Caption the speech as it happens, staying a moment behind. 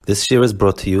This year is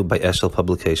brought to you by Eshel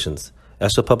Publications.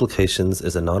 Eshel Publications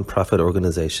is a non-profit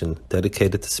organization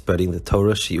dedicated to spreading the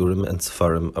Torah, Shiurim, and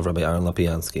Sefarim of Rabbi Aaron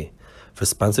Lapiansky. For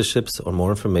sponsorships or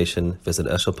more information, visit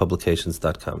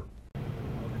eshelpublications.com.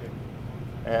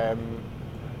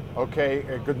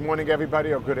 Good morning,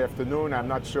 everybody, or good afternoon. I'm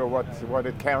not sure what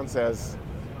it counts as,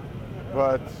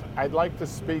 but I'd like to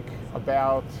speak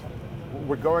about,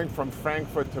 we're going from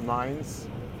Frankfurt to Mainz.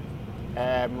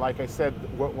 Like I said,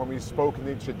 when we spoke in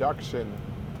the introduction,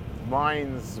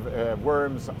 Mainz,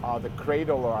 Worms are the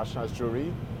cradle of Ashkenaz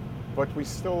Jewry, but I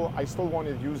still want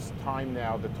to use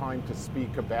the time to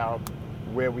speak about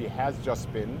where we has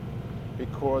just been,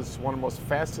 because one of the most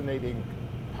fascinating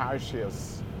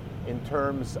parshas in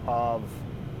terms of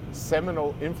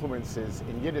seminal influences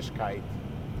in Yiddishkeit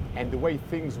and the way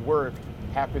things worked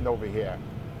happened over here.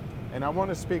 And I want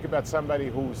to speak about somebody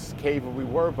whose cave we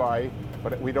were by,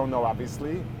 but we don't know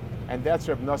obviously, and that's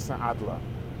Reb Nosson Adler.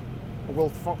 We'll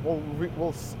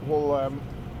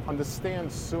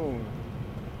understand soon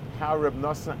how Reb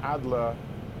Nosson Adler,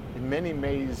 in many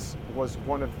ways, was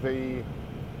one of the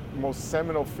most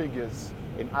seminal figures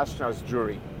in Ashkenaz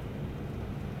Jewry.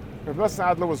 Reb Nosson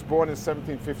Adler was born in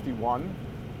 1751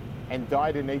 and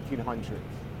died in 1800,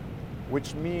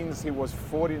 which means he was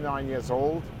 49 years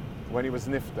old when he was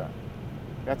nifta.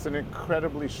 That's an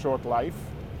incredibly short life.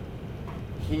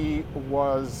 He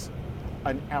was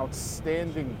an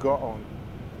outstanding gaon.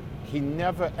 He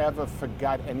never ever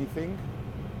forgot anything.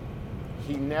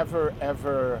 He never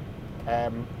ever,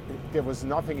 there was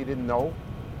nothing he didn't know.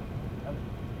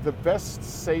 The best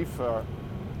sefer,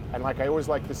 and like I always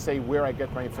like to say where I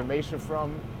get my information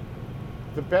from,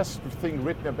 the best thing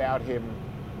written about him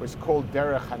was called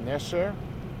Derech HaNesher,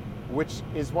 which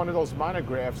is one of those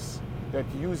monographs that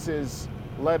uses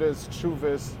letters,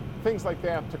 tshuvas, things like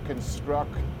that to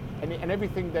construct, and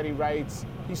everything that he writes,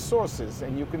 he sources,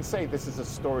 and you can say this is a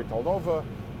story told over,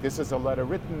 this is a letter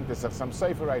written, this is some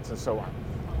sefer writes, and so on.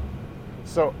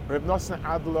 So Reb Nosson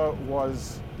Adler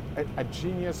was a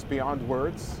genius beyond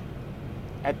words.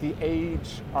 At the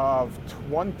age of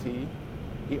 20,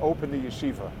 he opened the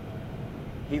yeshiva.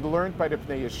 He learned by the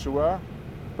Pnei Yeshua,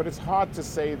 but it's hard to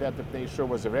say that the Pnei Yeshua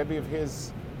was a rebbe of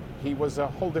his. He was a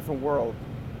whole different world.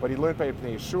 But he learned by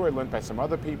Pnei Yeshua, he learned by some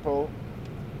other people.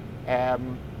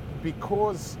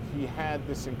 Because he had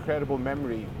this incredible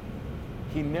memory,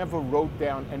 he never wrote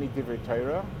down any divrei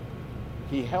Torah.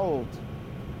 He held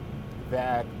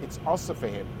that it's also for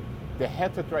him. The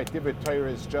heter to write divrei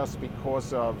Torah is just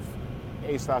because of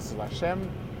Eis Lasses Hashem,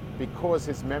 because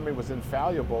his memory was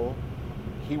infallible,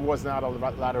 he was not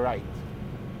allowed to write.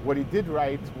 What he did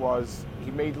write was, he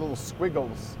made little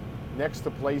squiggles next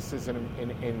to places in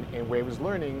where he was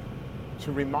learning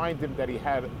to remind him that he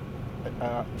had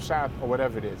a pshat or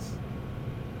whatever it is.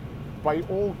 By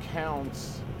all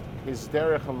counts, his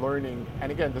derech of learning,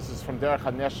 and again, this is from Derech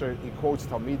HaNesher, he quotes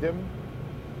Talmidim,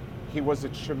 he was a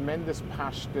tremendous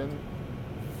pashtan,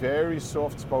 very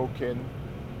soft-spoken,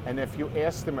 and if you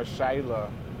asked him a shayla,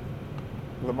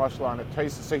 l'mashal on a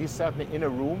taisa, so he sat in the inner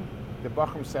room, the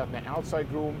bachrim sat in the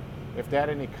outside room. If they had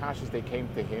any kashas, they came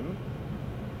to him.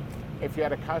 If you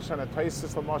had a kasha on a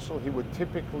taisus l'mashal, he would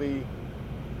typically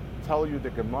tell you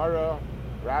the Gemara,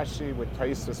 Rashi with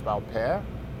taisus bal peh,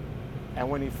 and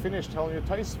when he finished telling you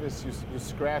taisus, you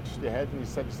scratched your head and you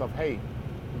said to yourself, hey,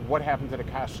 what happened to the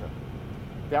kasha?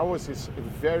 That was his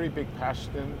very big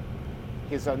pashtan.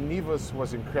 His anivus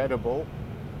was incredible.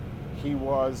 He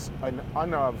was an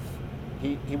anav.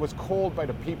 He was called by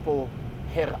the people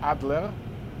Herr Adler.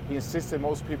 He insisted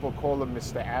most people call him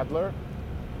Mr. Adler.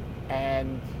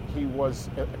 And he was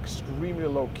extremely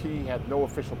low-key. He had no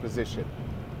official position.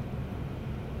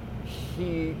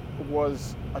 He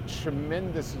was a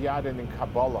tremendous yadin in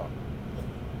Kabbalah.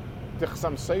 The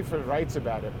Chassam Sofer writes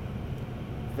about him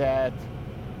that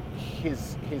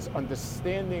his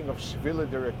understanding of Shvila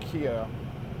Derekia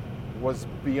was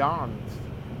beyond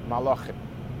Malachim.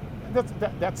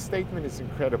 That statement is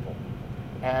incredible.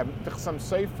 The Chassam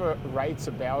Sofer writes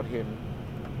about him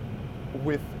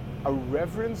with a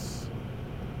reverence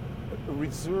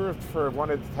reserved for one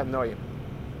of the Tanoim.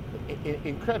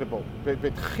 Incredible.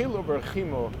 B'tchilu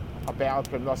b'rchimu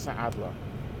about Reb Nosson Adler.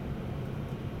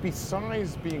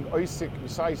 Besides being oisik,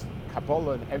 besides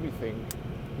Kabbalah and everything,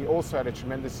 he also had a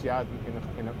tremendous yad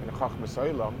in Chachmas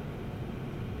Olam.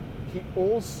 He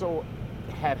also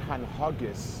had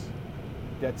hanhagis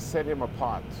that set him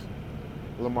apart.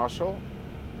 L'mashal,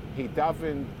 he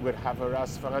davened with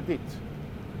Havaras Faradit,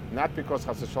 not because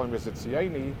Chas V'Shalom was a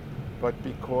Tziyoni, but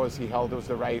because he held it was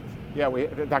the right.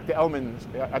 Dr. Elman,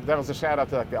 there was a shout out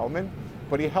to Dr. Elman,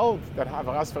 but he held that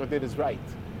Havaras Faradit is right,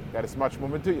 that it's much more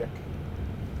meduyak.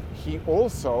 he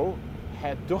also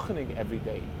had duchening every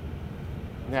day.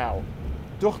 Now,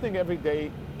 duchening every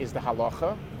day is the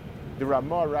halacha. The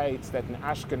Ramah writes that in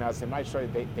Ashkenaz, in my story,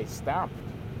 they stopped,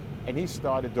 and he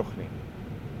started duchening.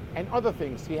 And other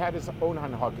things, he had his own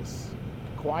hanhagis,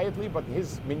 quietly, but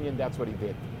his minyan, that's what he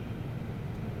did.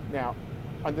 Now,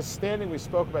 understanding, we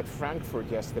spoke about Frankfurt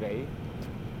yesterday.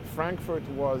 Frankfurt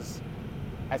was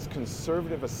as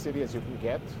conservative a city as you can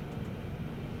get.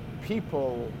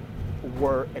 People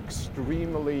were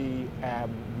extremely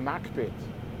makbid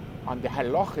on the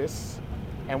halachis,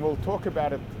 and we'll talk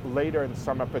about it later in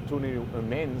some opportunity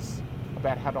remains,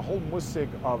 about how the whole musig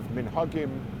of minhagim,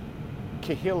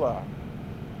 kehila,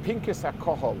 pinkis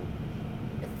hakohol,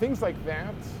 things like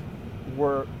that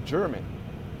were German.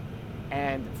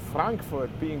 And Frankfurt,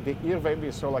 being the Irvem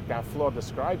Yisrael, like the Aflo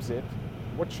describes it,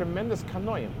 were tremendous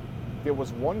kanoim. There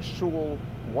was one shul,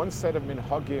 one set of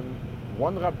minhagim,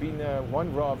 one rabbiner,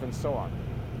 one rav, and so on.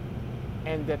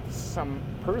 And that some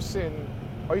person,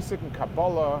 Isaac in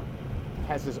Kabbalah,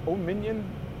 has his own minyan.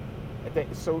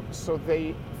 So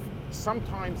they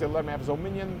sometimes they let him have his own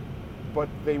minyan, but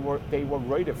they were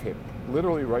right of him,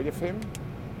 literally right of him,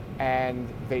 and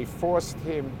they forced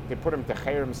him. They put him to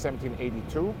Cherem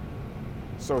 1782.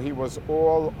 So he was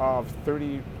all of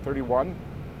 31,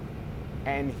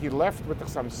 and he left with the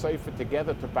Chassam Sofer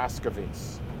together to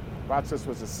Baskovitz. Baskovitz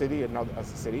was a city, another a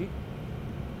city.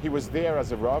 He was there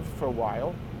as a Rav for a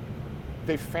while.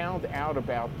 They found out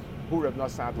about who Reb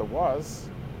Nosson Adler was,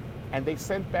 and they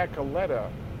sent back a letter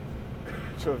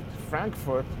to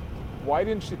Frankfurt. Why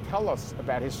didn't you tell us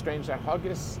about his strange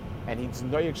hagis and his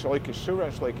noyek shloike shura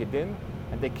and shloike din?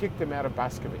 And they kicked him out of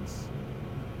Baskovitz.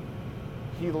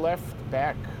 He left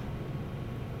back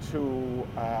to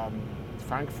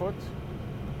Frankfurt,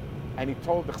 and he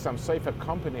told the Chassam Sofer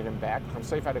accompanied him back. Chassam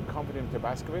Sofer had accompanied him to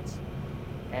Baskovitz,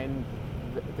 and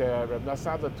the Reb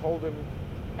Nosson Adler told him,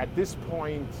 at this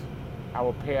point,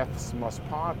 our paths must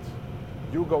part.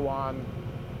 You go on,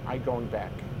 I going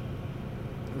back.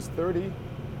 He was 30.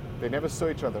 They never saw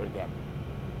each other again.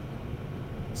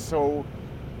 So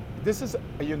this is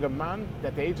a younger man that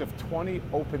at the age of 20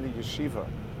 opened the yeshiva.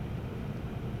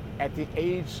 At the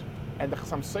age, and the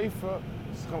Chassam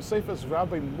Sofer's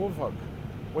Rabbi Muvak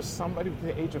was somebody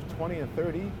between the age of 20 and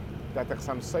 30 that the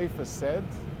Chassam Sofer said,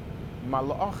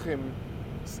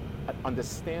 Malachim's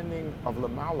understanding of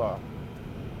Lamala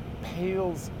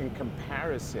pales in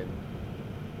comparison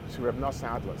to Reb Nosson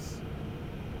Adler's.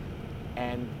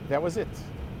 And that was it.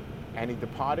 And he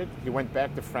departed. He went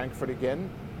back to Frankfurt again,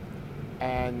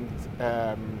 and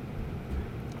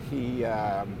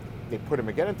they put him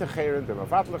again into Cherem, the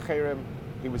Mavatla Cherem.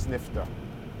 He was nifta,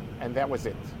 and that was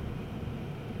it.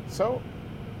 So,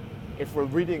 if we're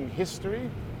reading history,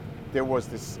 there was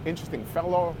this interesting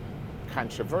fellow,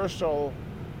 controversial,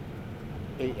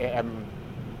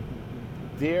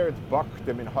 dared buck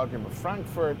the minhagim of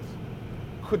Frankfurt.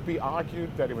 Could be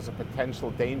argued that it was a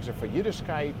potential danger for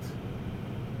Yiddishkeit.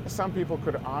 Some people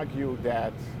could argue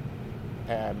that,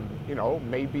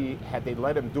 maybe had they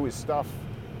let him do his stuff,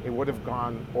 it would have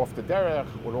gone off the derech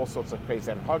with all sorts of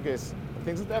crazy and huggis,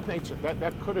 things of that nature.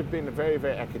 That could have been very,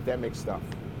 very academic stuff.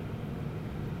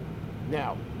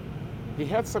 Now, he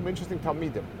had some interesting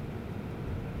talmidim.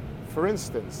 For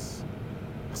instance,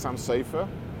 Chassam Sofer,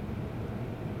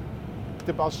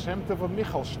 the Baal Shem Tov of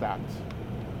Michelstadt,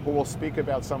 who we'll speak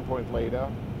about some point later,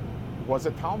 was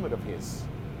a talmid of his.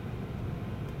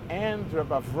 And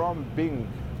Rabbi Avram Bing,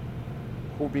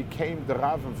 who became the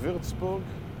Rav of Würzburg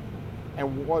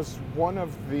and was one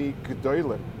of the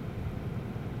Gedolim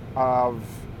of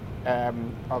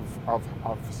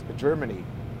Germany.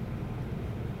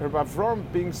 Rabbi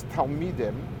Avram Bing's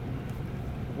talmidim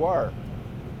were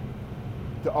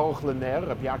the Aruch Lener,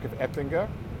 Rabbi Yaakov Ettlinger,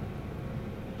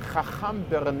 Chacham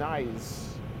Bernais,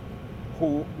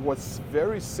 who was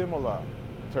very similar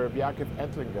to Rabbi Yaakov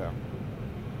Ettlinger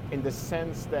in the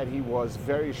sense that he was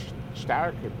very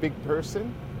stark, a big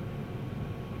person,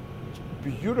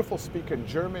 beautiful speaker in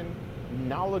German,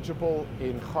 knowledgeable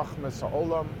in Chachmas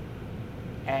HaOlam,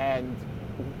 and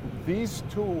these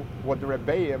two were the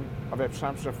Rebbeim of Reb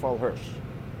Shamshon Fol Hirsch.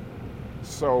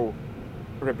 So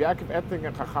Rabbi Yaakov Ettlinger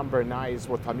and Chacham Bernais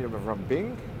were Talmidim of Ram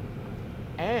Bing,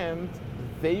 and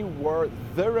they were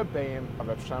the Rebbeim of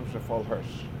Reb Shamshon Fol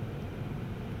Hirsch.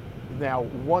 Now,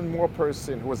 one more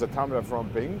person who was a Talmid of Ram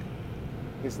Bing,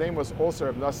 his name was also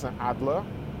Reb Nosson Adler,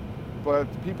 but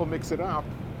people mix it up.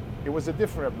 It was a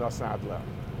different Reb Nosson Adler.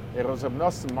 It was Reb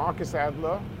Nosson Marcus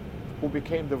Adler, who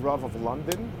became the Rav of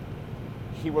London.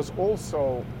 He was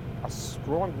also a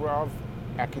strong Rav,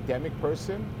 academic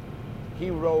person. He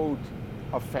wrote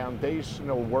a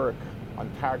foundational work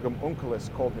on Targum Onkelos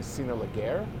called Nesina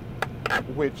Lager.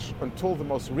 which until the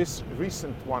most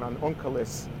recent one on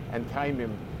Onkelos and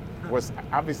Taimim was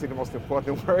obviously the most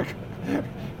important work.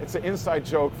 It's an inside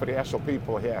joke for the Eshel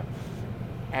people here.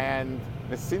 And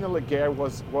the Sina Lager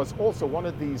was also one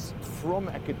of these from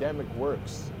academic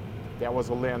works that was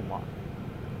a landmark.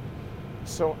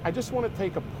 So I just want to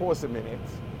take a pause a minute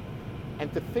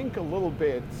and to think a little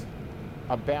bit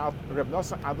about Reb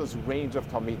Nosson Adler's range of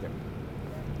Talmidim.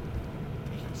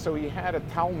 So he had a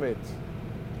Talmud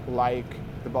like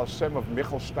the Baal Shem of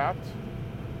Michelstadt,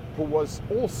 who was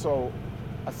also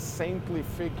a saintly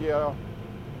figure,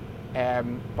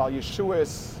 Baal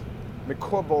Yeshuas,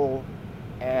 Mekubal,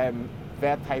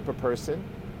 that type of person.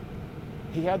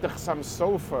 He had the Chassam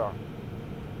Sofer,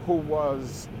 who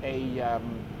was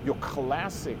your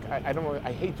classic, I don't know,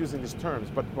 I hate using these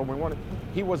terms, but when we want to,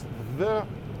 he was the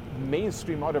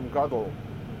mainstream Adam Gadol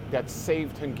that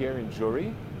saved Hungarian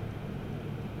Jewry.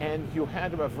 And you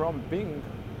had Avram Bing,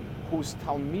 whose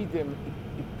Talmidim,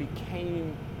 it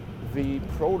became the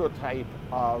prototype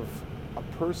of a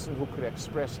person who could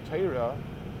express Torah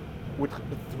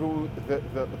through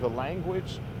the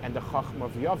language and the Chachma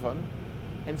of Yavan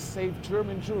and save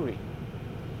German Jewry.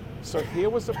 So here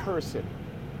was a person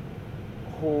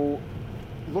who,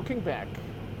 looking back,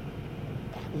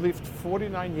 lived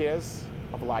 49 years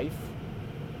of life,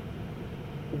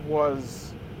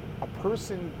 was a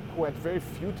person who had very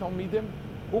few Talmidim,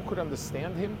 who could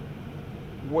understand him,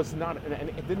 was not, and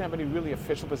it didn't have any really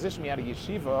official position. He had a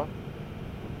yeshiva,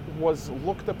 was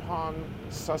looked upon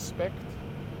suspect,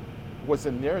 was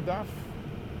a nerdaf.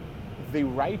 The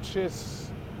righteous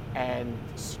and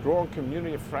strong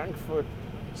community of Frankfurt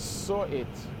saw it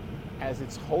as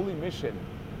its holy mission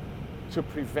to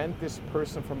prevent this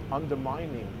person from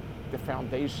undermining the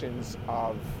foundations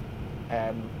of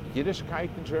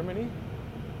Yiddishkeit in Germany.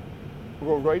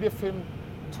 Rorodifim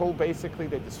told basically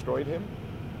they destroyed him.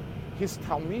 His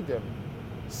Talmidim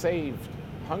saved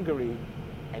Hungary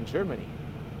and Germany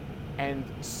and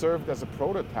served as a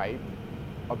prototype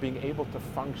of being able to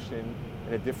function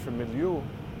in a different milieu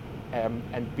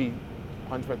and be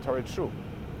 100% Torah true.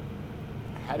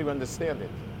 How do you understand it?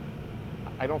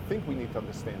 I don't think we need to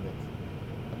understand it.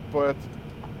 But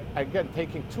again,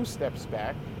 taking two steps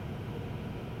back,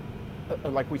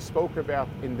 like we spoke about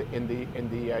in the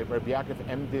Rabbi Yaakov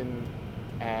Emden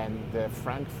and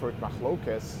Frankfurt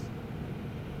Machlokas,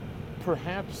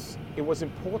 perhaps it was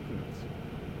important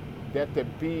that there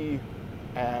be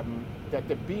an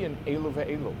Elu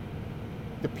ve'Elu.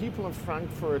 The people in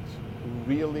Frankfurt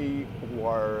really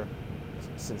were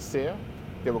sincere.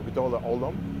 They were Gedolah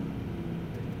Olam.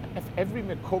 If every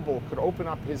Mekubal could open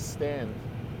up his stand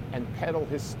and peddle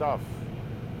his stuff,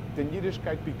 then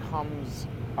Yiddishkeit becomes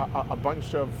a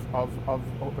bunch of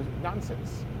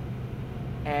nonsense.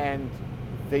 And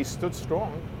they stood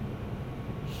strong.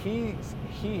 He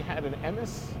had an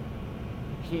emes.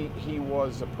 He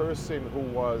was a person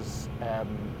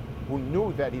who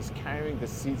knew that he's carrying the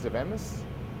seeds of emes,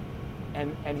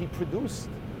 and he produced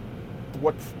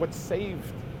what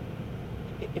saved.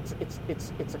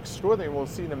 It's extraordinary. We'll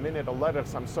see in a minute a letter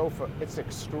Chassam Sofer. It's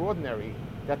extraordinary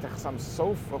that the Chassam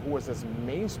Sofer, who was as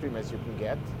mainstream as you can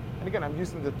get, and again I'm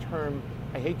using the term,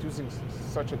 I hate using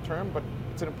such a term, but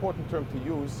it's an important term to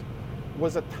use,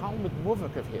 was a Talmud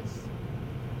Muvak of his.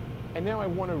 And now I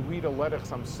want to read a letter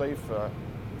Chassam Sofer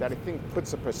that I think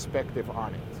puts a perspective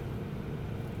on it.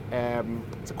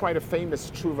 It's quite a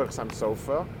famous tshuva Chassam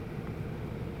Sofer,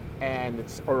 and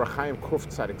it's Orach Chaim Kuf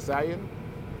Tzadik Zayin.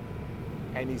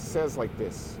 And he says like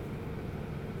this: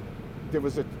 there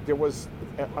was a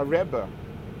Rebbe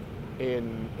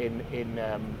in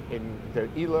the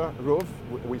Ila Ruv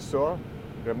we saw,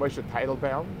 Reb Moshe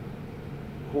Teitelbaum,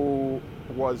 who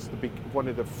was one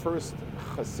of the first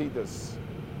Hasidus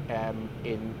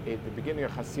in the beginning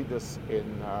of Hasidus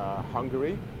in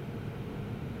Hungary.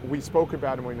 We spoke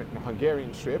about him in a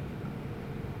Hungarian trip,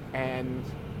 and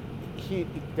the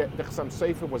Chassam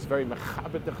Sofer was very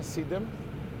mechabed the Hasidim.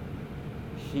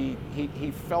 He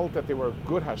felt that they were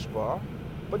good hashpah,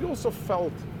 but he also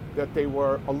felt that they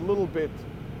were a little bit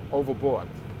overboard.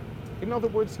 In other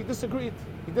words, he disagreed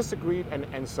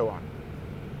and so on.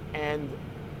 And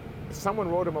someone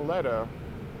wrote him a letter,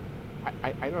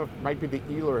 I don't know, it might be the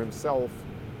Eler himself,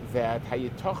 that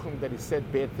Hayitachim, that he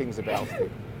said bad things about him.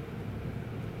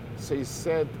 So he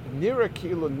said, Nira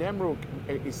Kilu Nemru,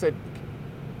 he said,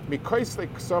 Mikoisle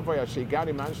Ksavay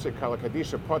Ashigani Manshek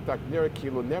Kalakadisha Potak Nira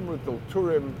Kilu Nemru Dil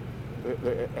Turim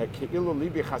Kilu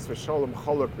Libi Chas V'Sholem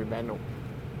Cholok Rimenu.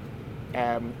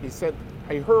 He said,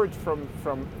 I heard from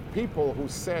people who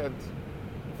said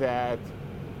that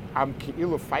I'm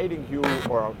Ki'ilu fighting you,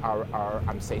 or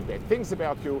I'm saying bad things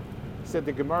about you, He said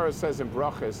the Gemara says in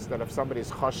Brachas that if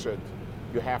somebody's chashud,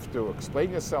 you have to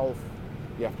explain yourself,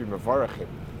 you have to be mevarachim.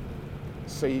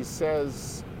 So he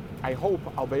says, I hope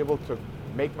I'll be able to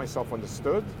make myself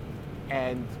understood,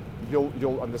 and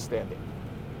you'll understand it.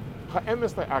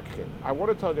 Ha'emes le'akhin, I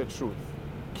want to tell you the truth.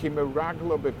 Ki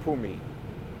meragla bepumi,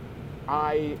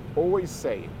 I always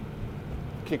say,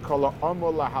 ki kol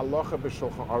ha'amol lahalacha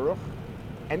b'shulchan aruch,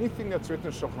 anything that's written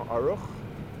in Shulchan Aruch,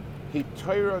 he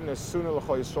Torah nesuna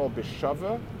l'chol Yisrael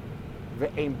b'shava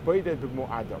ve'ein boided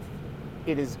b'mu'adav.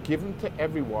 It is given to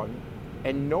everyone,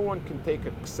 and no one can take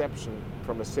exception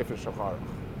from a Sefer Shulchan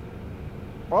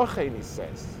Aruch. Ochein, he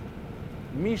says,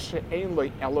 mi she'ein lo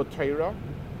elo Torah,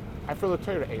 I feel the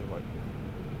Torah ein lo.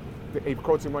 He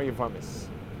quotes in Yevamis.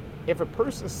 If a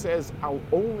person says, I'll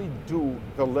only do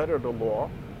the letter of the law,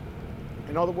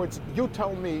 in other words, you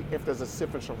tell me if there's a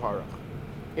Sefer Shulchan Aruch.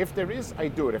 If there is, I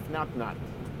do it. If not, not.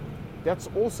 That's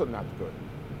also not good.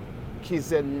 Ki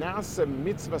ze nasa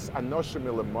mitzvahs anoshim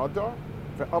ilamada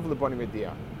ve'av lebani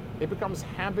media. It becomes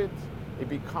habit, it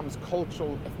becomes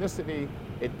cultural ethnicity,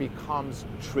 it becomes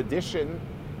tradition,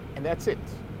 and that's it.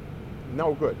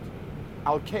 No good.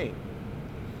 Al kain,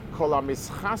 kol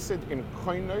hamischasid in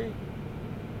koinoi,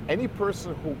 any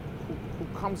person who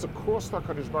comes across the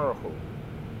HaKadosh Baruch Hu,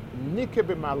 nike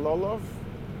b'malolov,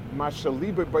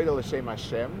 mashaliba b'ayda l'shem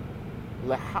Hashem,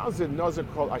 lehazid nozer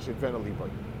kol ashidvena liboy.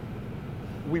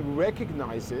 We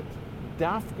recognize it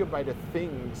dafka by the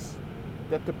things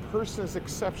that the person is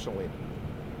exceptional in.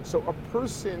 So a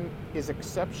person is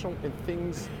exceptional in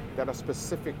things that are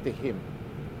specific to him.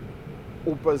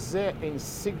 Ubazeh ein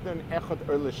signan echad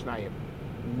erlishnayim.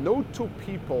 No two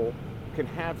people can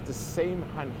have the same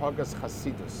hanhagas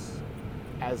chasidus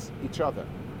as each other.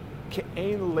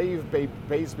 Ke'ein leiv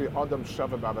beis be'adam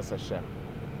shava b'avas Hashem.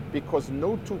 Because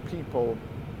no two people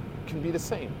can be the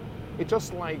same. It's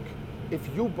just like if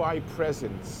you buy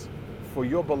presents for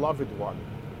your beloved one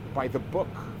by the book,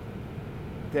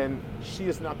 then she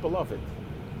is not beloved.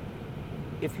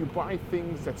 If you buy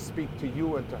things that speak to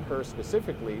you and to her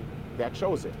specifically, that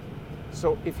shows it.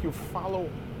 So if you follow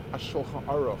a Shulchan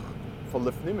Aruch for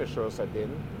Lifnim Shor Sadin,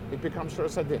 it becomes Shor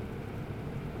Sadin.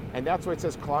 And that's why it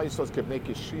says, Klal Yisrael's Kibnei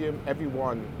Kishiyim,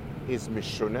 everyone is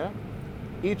Mishuneh.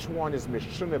 Each one is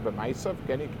Mishuneh b'maisav.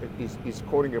 Again, he's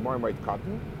quoting Gemara Moed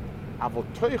Katan. Avol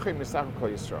toichem misach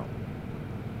Klal Yisrael.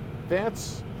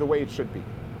 That's the way it should be.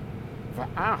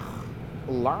 Va'ach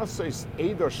lasos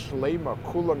eder shleima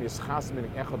kulam yischas min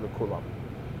echad v'kulam.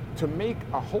 To make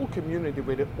a whole community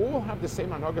where they all have the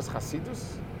same anagas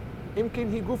chasidus,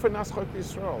 imkin hi gufa naschot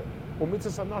Yisrael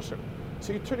umitzas anoshim.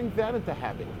 So you're turning that into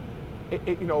habit. A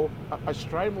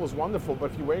shtreimel is wonderful,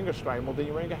 but if you're wearing a shtreimel, then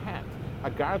you're wearing a hat. A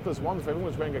gartel is wonderful.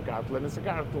 Everyone's wearing a gartel, and it's a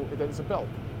gartel, then it's a belt.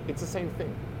 It's the same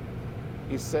thing.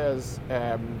 He says,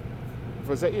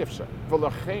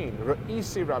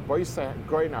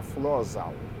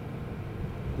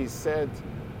 he said,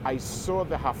 I saw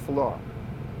the hafla.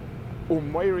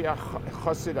 Umoiri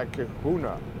chosid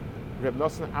ha-kehuna, Reb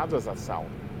Nosson Adler zatzal.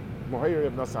 Moiri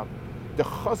Reb Nosson. The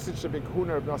chosid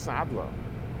shebekehuna Reb Nosson Adler.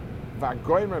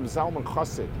 V'agoyim Reb Zalman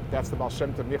chosid. That's the Baal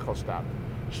Shem Tov Michelstadt.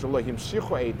 Shlohim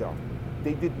shichu edom.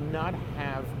 They did not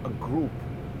have a group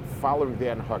following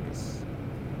their anhagis.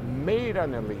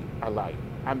 Meiraneli alai.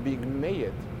 I'm being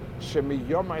made.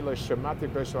 Shemiyomai lo shemati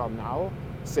b'shal now.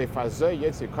 Sefazeh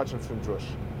yetzi kachem from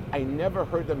drush. I never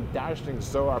heard them dashing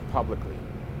Zohar publicly.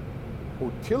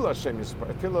 Utila Hashem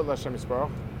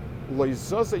Yisparach, lo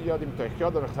yizoze yodim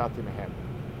to'echyodah v'chati mehem.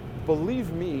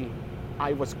 Believe me,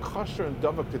 I was kosher and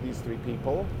dovak to these three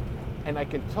people, and I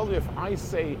can tell you if I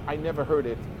say I never heard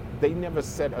it, they never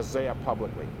said a Zohar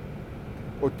publicly.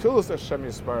 Utila Hashem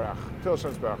Yisparach,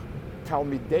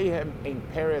 Talmidehem ein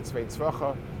peretz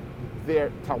v'etzvacha,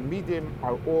 their Talmidim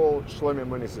are all Shlomo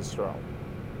Munis Yisrael.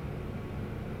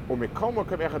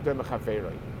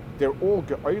 They're all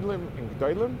ge'olim and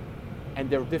gedolim, and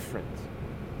they're different.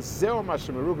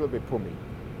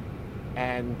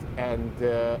 And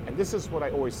this is what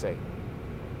I always say.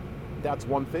 That's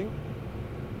one thing.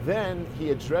 Then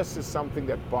he addresses something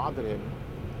that bothered him.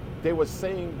 They were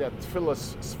saying that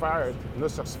Tfilas Sfarad,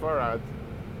 Nusach Sfarad,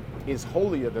 is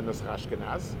holier than Nusach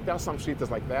Ashkenaz. There are some shittas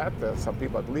like that. Some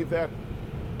people believe that.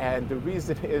 And the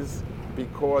reason is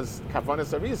because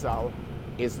Kavanas Arizal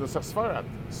is Nusach Sfarad.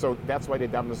 So that's why they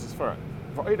dam Nusach Sfarad.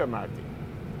 V'oida Marti.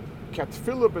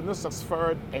 Katfilu b'Nusach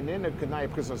Sfarad enena k'nai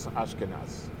p'Nusach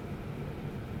Ashkenaz.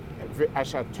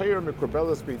 V'ashat Torah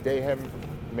mikubelas b'dehem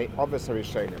me'oves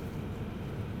harishenim.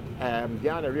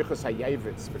 Yan arichos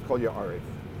hayayvitz v'kol ya'ariv.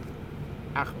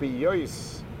 Ach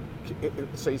b'yois.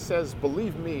 So he says,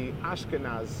 believe me,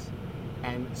 Ashkenaz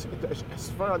And the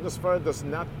Svara does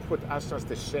not put Ashkenaz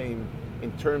to shame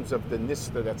in terms of the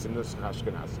Nista that's in Nusach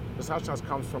Ashkenaz. Nusach Ashkenaz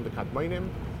comes from the Kadmonim,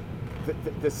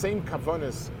 the same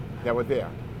Kavanas that were there.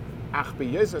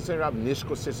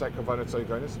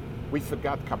 We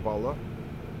forgot Kabbalah.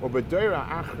 Or B'Doira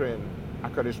Achrin,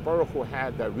 HaKadosh Baruch Hu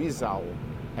had the Rizal,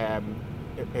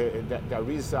 that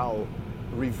Rizal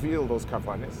revealed those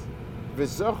Kavanas.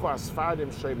 V'zochu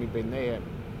Asfarim Shemi B'neihem.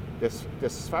 The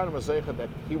Sfarim Azoicha that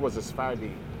he was a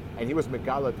Sfardi, and he was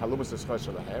Megala Talumas Eschol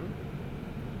Shalahem.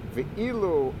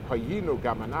 Ve'ilu Hayinu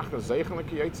Gam Anachnu Zeichen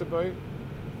L'Kiyotze.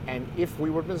 And if we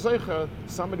were Mezoicha,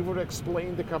 somebody would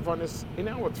explain the Kavanas in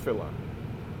our Tefillah.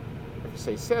 If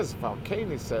he says,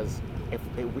 Valkeni says, if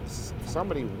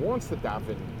somebody wants to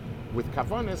daven with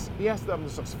Kavanas, he has to daven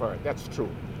the Sfar. That's true.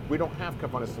 We don't have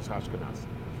Kavanas to Ashkenaz.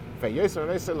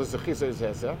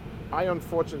 I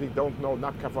unfortunately don't know,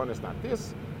 not Kavanas, not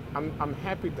this. I'm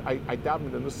happy, I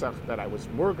davened the Nusach that I was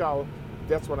Murgal.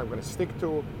 That's what I'm going to stick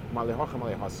to.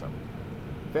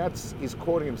 He's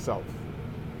quoting himself.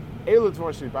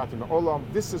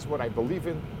 This is what I believe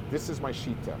in. This is my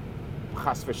Shita.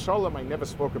 Chas v'sholom, I never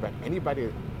spoke about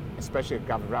anybody, especially a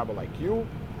Gav Rabbi like you.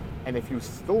 And if you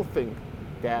still think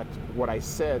that what I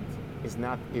said is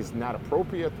not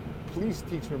appropriate, please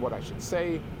teach me what I should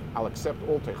say. I'll accept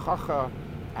all teichacha.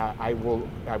 I will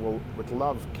with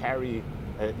love carry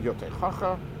your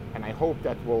teichacha, and I hope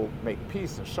that will make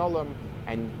peace and shalom.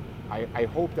 And I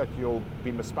hope that you'll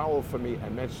be mispawel for me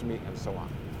and mention me and so on.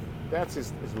 That's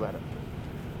his letter.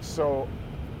 So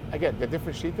again, they're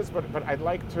different shittas, but I'd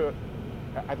like to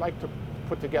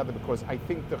put together, because I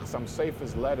think the Chassam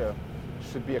Sofer's letter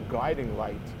should be a guiding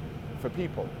light for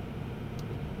people.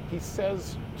 He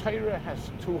says Torah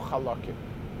has two halakim.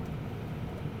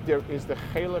 There is the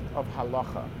chelak of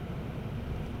halacha,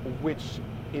 which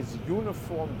is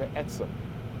uniform be'etzem.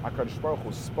 HaKadosh Baruch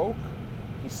Hu spoke.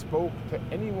 He spoke to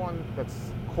anyone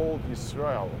that's called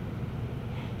Yisrael.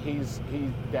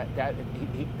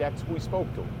 That's who he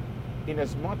spoke to. In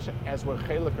as much as we're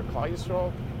chelak of Klal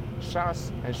Yisrael,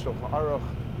 Shas and Shulchan Aruch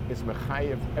is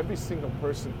mechayev every single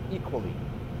person equally.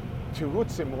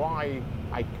 Tirutzim why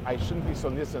I shouldn't be so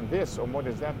this and this or more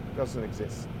than that doesn't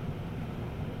exist.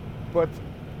 But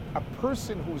a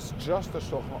person who's just a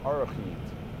Shulchan Aruch yid,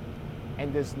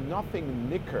 and there's nothing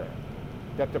nicker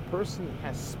that the person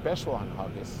has special on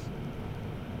Haggis,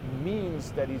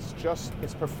 means that it's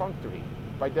perfunctory.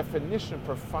 By definition,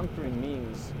 perfunctory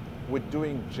means we're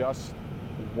doing just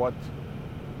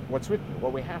what's written,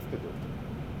 what we have to do.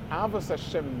 Avos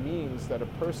Hashem means that a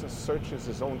person searches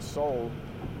his own soul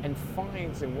and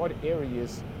finds in what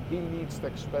areas he needs to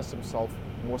express himself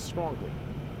more strongly.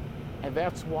 And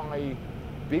that's why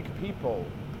big people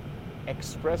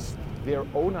express their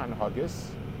own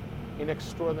anhagas in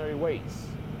extraordinary ways.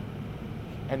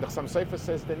 And the Chassam Sofer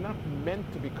says they're not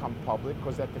meant to become public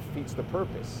because that defeats the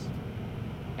purpose.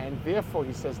 And therefore,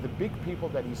 he says the big people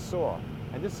that he saw,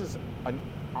 and this is an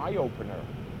eye-opener,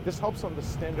 this helps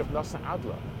understand Rav Nosson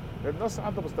Adler. Rav Nosson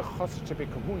Adler was the Chassid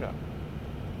Shebei Kahuna,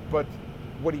 but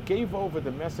what he gave over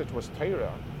the message was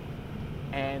Torah,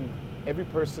 and every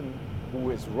person who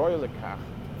is royal lekach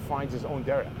finds his own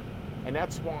derech. And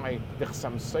that's why the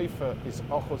Chassam Sofer is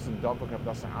Ochos and Dovuk of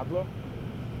Nosson Adler.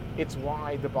 It's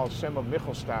why the Baal Shem of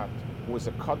Michelstadt was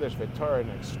a Kaddish V'Torah, an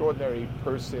extraordinary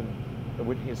person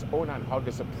with his own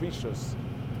anhagas apprecious,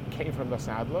 came from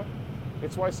Nosson Adler.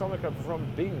 It's why someone from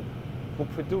Bing, who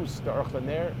produced the Aruch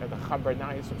LaNer and the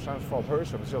Chabernais from Shamshval Hirsch,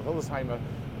 from Zil Hildesheimer,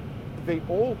 they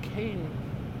all came,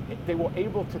 they were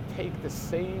able to take the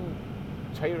same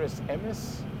Torah's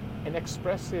emes and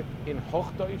express it in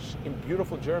Hochdeutsch, in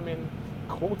beautiful German,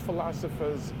 quote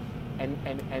philosophers,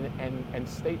 and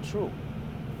stay true.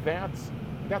 That's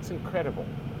incredible.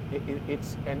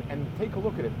 It's take a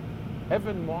look at it.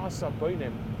 Evan Moasa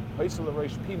Boinim, Haisel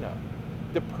Rosh Pina,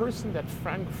 the person that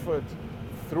Frankfurt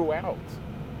threw out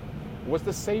was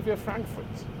the savior of Frankfurt,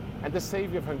 and the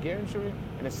savior of Hungarian Jewry,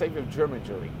 and the savior of German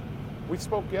Jewry. We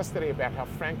spoke yesterday about how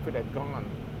Frankfurt had gone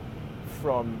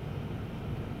from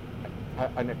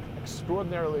an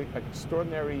extraordinary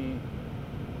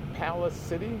palace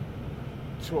city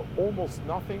to almost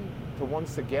nothing, to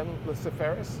once again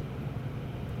Luciferus.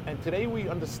 And today we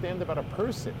understand about a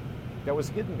person that was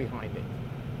hidden behind it,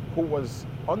 who was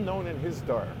unknown in his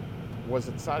dar, was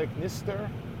a tzaddik nister,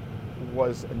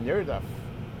 was a nirdaf,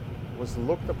 was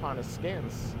looked upon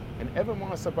askance, and ever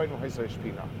ma'asabaynu ha'izrash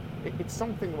pina. It's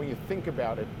something when you think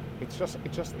about it, it's just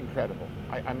incredible.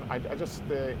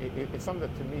 It's something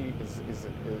that to me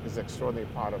is extraordinary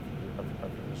part of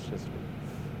Jewish history.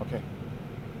 Okay.